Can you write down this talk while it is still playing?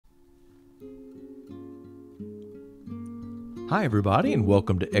Hi, everybody, and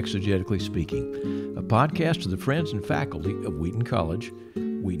welcome to Exegetically Speaking, a podcast of the friends and faculty of Wheaton College,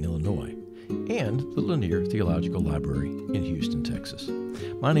 Wheaton, Illinois, and the Lanier Theological Library in Houston, Texas.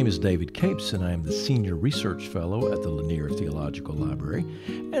 My name is David Capes, and I am the Senior Research Fellow at the Lanier Theological Library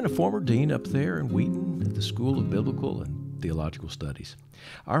and a former dean up there in Wheaton at the School of Biblical and Theological Studies.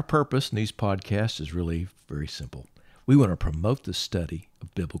 Our purpose in these podcasts is really very simple. We want to promote the study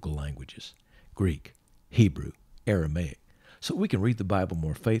of biblical languages, Greek, Hebrew, Aramaic, so we can read the Bible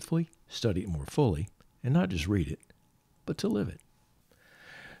more faithfully, study it more fully, and not just read it, but to live it.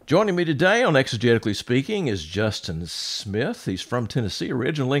 Joining me today on Exegetically Speaking is Justin Smith. He's from Tennessee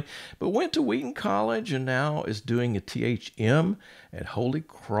originally, but went to Wheaton College and now is doing a THM at Holy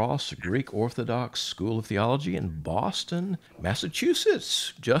Cross Greek Orthodox School of Theology in Boston,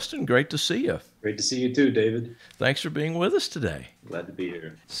 Massachusetts. Justin, great to see you. Great to see you too, David. Thanks for being with us today. Glad to be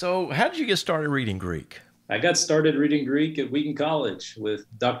here. So how did you get started reading Greek? I got started reading Greek at Wheaton College with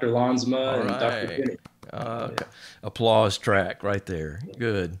Dr. Lansma and Dr. Penny. Okay. Applause track right there.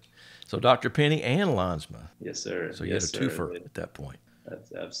 Good. So Dr. Penny and Lansma. Yes, sir. So you had a twofer at that point.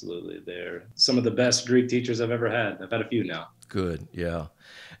 That's absolutely. They're some of the best Greek teachers I've ever had. I've had a few now. Good, yeah.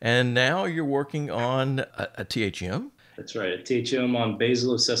 And now you're working on a THM? That's right, a THM on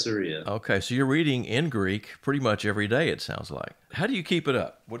Basil of Caesarea. Okay, so you're reading in Greek pretty much every day, it sounds like. How do you keep it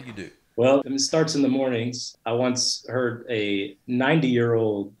up? What do you do? Well, it starts in the mornings. I once heard a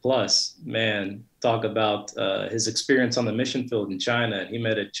 90-year-old plus man talk about his experience on the mission field in China. He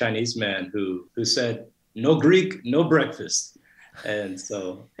met a Chinese man who said, "No Greek, no breakfast." And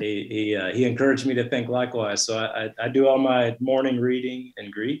so he encouraged me to think likewise. So I do all my morning reading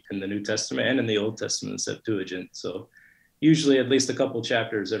in Greek in the New Testament and in the Old Testament, Septuagint. So usually at least a couple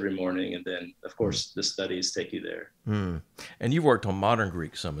chapters every morning. And then, of course, the studies take you there. And you've worked on modern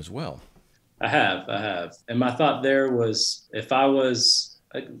Greek some as well. I have. And my thought there was, if I was,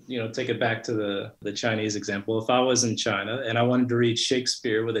 take it back to the Chinese example. If I was in China and I wanted to read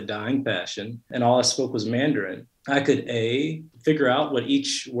Shakespeare with a dying passion and all I spoke was Mandarin, I could figure out what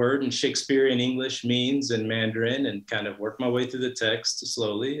each word in Shakespearean English means in Mandarin and kind of work my way through the text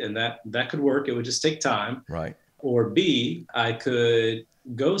slowly. And that could work. It would just take time. Right. Or B, I could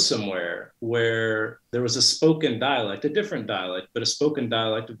go somewhere where there was a spoken dialect, a different dialect, but a spoken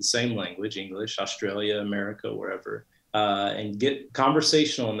dialect of the same language, English, Australia, America, wherever, and get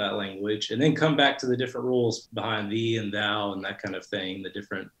conversational in that language, and then come back to the different rules behind thee and thou and that kind of thing, the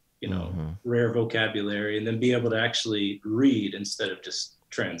different, rare vocabulary, and then be able to actually read instead of just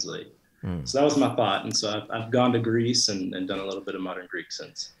translate. So that was my thought. And so I've gone to Greece and done a little bit of modern Greek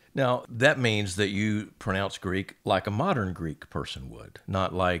since. Now, that means that you pronounce Greek like a modern Greek person would,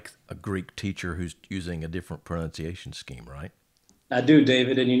 not like a Greek teacher who's using a different pronunciation scheme, right? I do,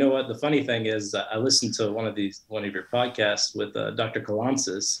 David. And you know what? The funny thing is I listened to one of your podcasts with Dr.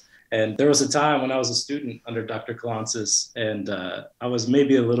 Kalantzis. And there was a time when I was a student under Dr. Kalantzis, and I was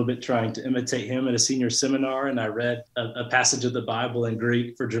maybe a little bit trying to imitate him at a senior seminar. And I read a passage of the Bible in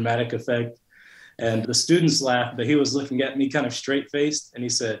Greek for dramatic effect. And the students laughed, but he was looking at me kind of straight-faced, and he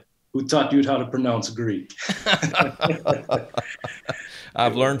said, "Who taught you how to pronounce Greek?"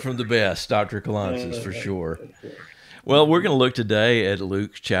 I've learned from the best, Dr. Kalantzis, for sure. Well, we're going to look today at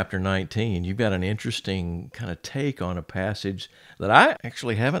Luke chapter 19. You've got an interesting kind of take on a passage that I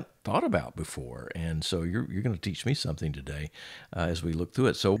actually haven't thought about before. And so you're going to teach me something today as we look through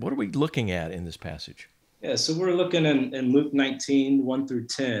it. So what are we looking at in this passage? Yeah, so we're looking in Luke 19, 1 through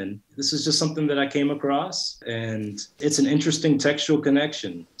 10. This is just something that I came across, and it's an interesting textual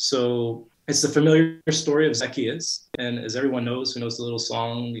connection. So it's the familiar story of Zacchaeus. And as everyone knows, who knows the little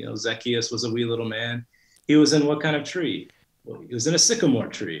song, Zacchaeus was a wee little man. He was in what kind of tree? Well, he was in a sycamore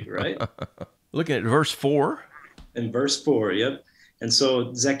tree, right? Looking at verse 4. In verse 4, yep. And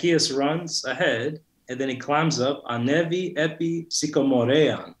so Zacchaeus runs ahead, and then he climbs up, anevi epi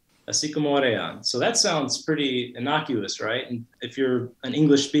sycamorean. A sycamorean. So that sounds pretty innocuous, right? And if you're an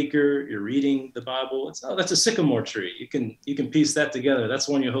English speaker, you're reading the Bible, that's a sycamore tree. You can piece that together. That's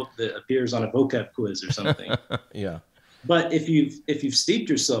one you hope that appears on a vocab quiz or something. Yeah. But if you've steeped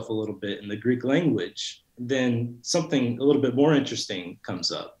yourself a little bit in the Greek language, then something a little bit more interesting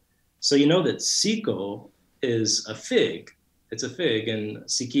comes up. So you know that syko is a fig. It's a fig, and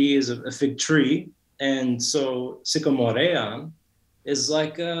syki is a fig tree. And so sycamorean is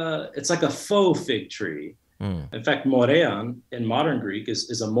like a faux fig tree. In fact, morean in modern Greek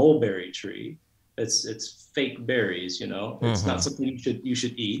is a mulberry tree. It's fake berries, It's not something you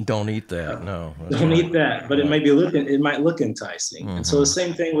should eat. Don't eat that. No. Don't eat that. But it might look enticing. And so the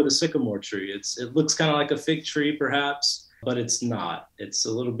same thing with a sycamore tree. It looks kind of like a fig tree, perhaps. but it's not. It's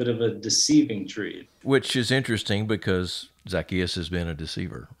a little bit of a deceiving tree. Which is interesting because Zacchaeus has been a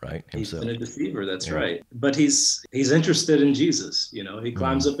deceiver, right? Himself. He's been a deceiver, that's right. But he's interested in Jesus. He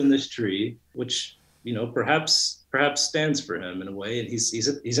climbs up in this tree, which, perhaps stands for him in a way. And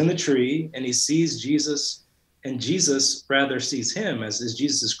he's in the tree and he sees Jesus, and Jesus rather sees him as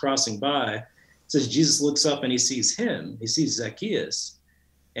Jesus is crossing by. It says Jesus looks up and he sees him. He sees Zacchaeus,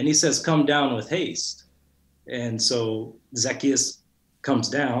 and he says, "Come down with haste." And so Zacchaeus comes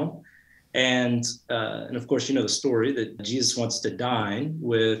down, and of course, the story that Jesus wants to dine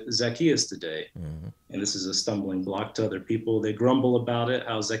with Zacchaeus today. Mm-hmm. And this is a stumbling block to other people. They grumble about it,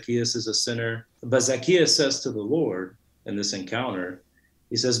 how Zacchaeus is a sinner. But Zacchaeus says to the Lord in this encounter,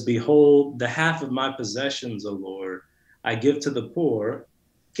 he says, "Behold, the half of my possessions, O Lord, I give to the poor,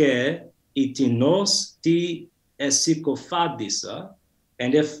 que itinos ti esikofadisa."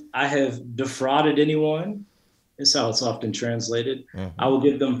 And if I have defrauded anyone, is how it's often translated, mm-hmm. I will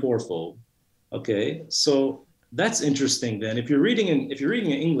give them fourfold. Okay, so that's interesting. Then, if you're reading in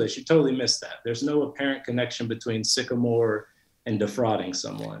English, you totally miss that. There's no apparent connection between sycamore and defrauding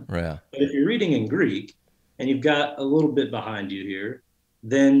someone. Yeah. But if you're reading in Greek and you've got a little bit behind you here,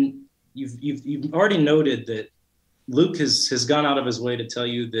 then you've already noted that Luke has gone out of his way to tell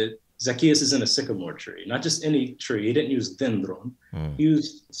you that Zacchaeus is in a sycamore tree, not just any tree. He didn't use dendron, he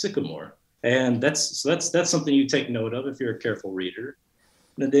used sycamore. And that's something you take note of if you're a careful reader.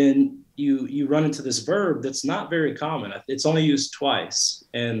 And then you run into this verb that's not very common. It's only used twice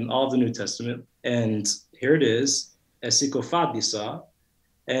in all of the New Testament. And here it is, esikofadisa.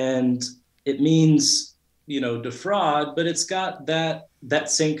 And it means, defraud, but it's got that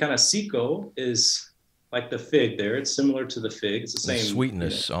same kind of siko is like the fig there. It's similar to the fig. It's the same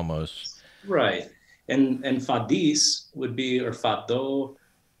sweetness almost. Right. And fadis would be, or fado,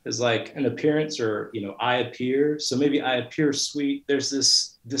 is like an appearance, or, I appear. So maybe I appear sweet. There's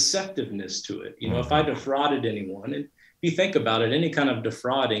this deceptiveness to it. If I defrauded anyone, and if you think about it, any kind of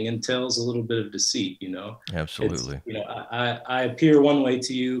defrauding entails a little bit of deceit, Absolutely. I appear one way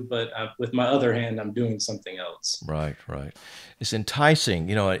to you, but with my other hand, I'm doing something else. Right. It's enticing.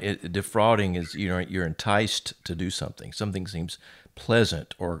 Defrauding is, you're enticed to do something. Something seems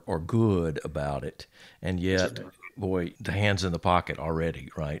pleasant or good about it. And yet, boy, the hand's in the pocket already,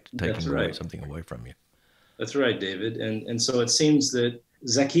 right? Taking something away from you. That's right, David. And so it seems that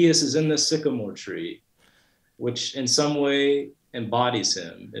Zacchaeus is in the sycamore tree, which in some way embodies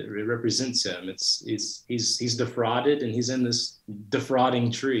him. It represents him. He's defrauded, and he's in this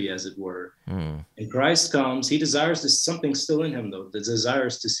defrauding tree, as it were. And Christ comes. He desires something still in him, though, that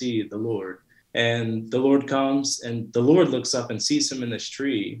desires to see the Lord. And the Lord comes, and the Lord looks up and sees him in this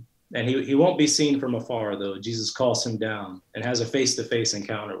tree. And he won't be seen from afar, though. Jesus calls him down and has a face-to-face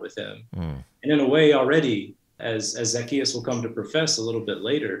encounter with him. And in a way, already, as Zacchaeus will come to profess a little bit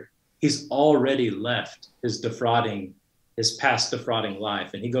later, he's already left his past defrauding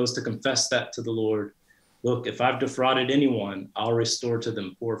life. And he goes to confess that to the Lord. Look, if I've defrauded anyone, I'll restore to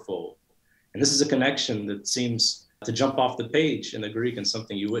them fourfold. And this is a connection that seems to jump off the page in the Greek, and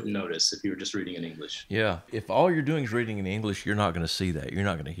something you wouldn't notice if you were just reading in English. Yeah. If all you're doing is reading in English, you're not going to see that. You're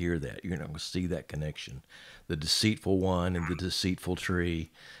not going to hear that. You're not going to see that connection. The deceitful one and the deceitful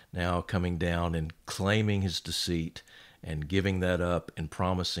tree now coming down and claiming his deceit and giving that up and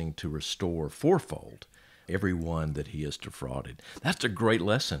promising to restore fourfold everyone that he has defrauded. That's a great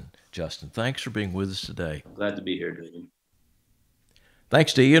lesson, Justin. Thanks for being with us today. I'm glad to be here, David.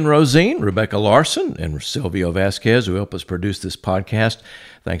 Thanks to Ian Rosine, Rebecca Larson, and Silvio Vasquez, who helped us produce this podcast.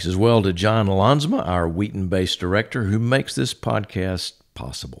 Thanks as well to John Lansma, our Wheaton-based director, who makes this podcast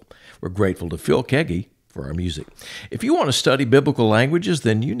possible. We're grateful to Phil Keggy for our music. If you want to study biblical languages,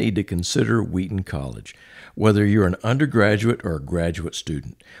 then you need to consider Wheaton College. Whether you're an undergraduate or a graduate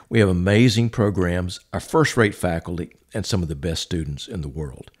student, we have amazing programs, a first-rate faculty, and some of the best students in the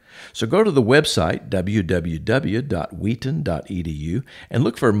world. So go to the website, www.wheaton.edu, and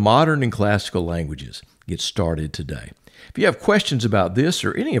look for modern and classical languages. Get started today. If you have questions about this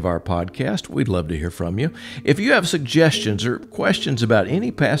or any of our podcasts, we'd love to hear from you. If you have suggestions or questions about any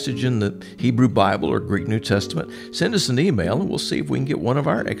passage in the Hebrew Bible or Greek New Testament, send us an email and we'll see if we can get one of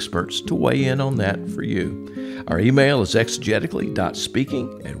our experts to weigh in on that for you. Our email is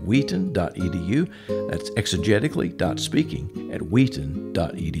exegetically.speaking@wheaton.edu. That's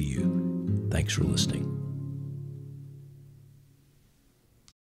exegetically.speaking@wheaton.edu. Thanks for listening.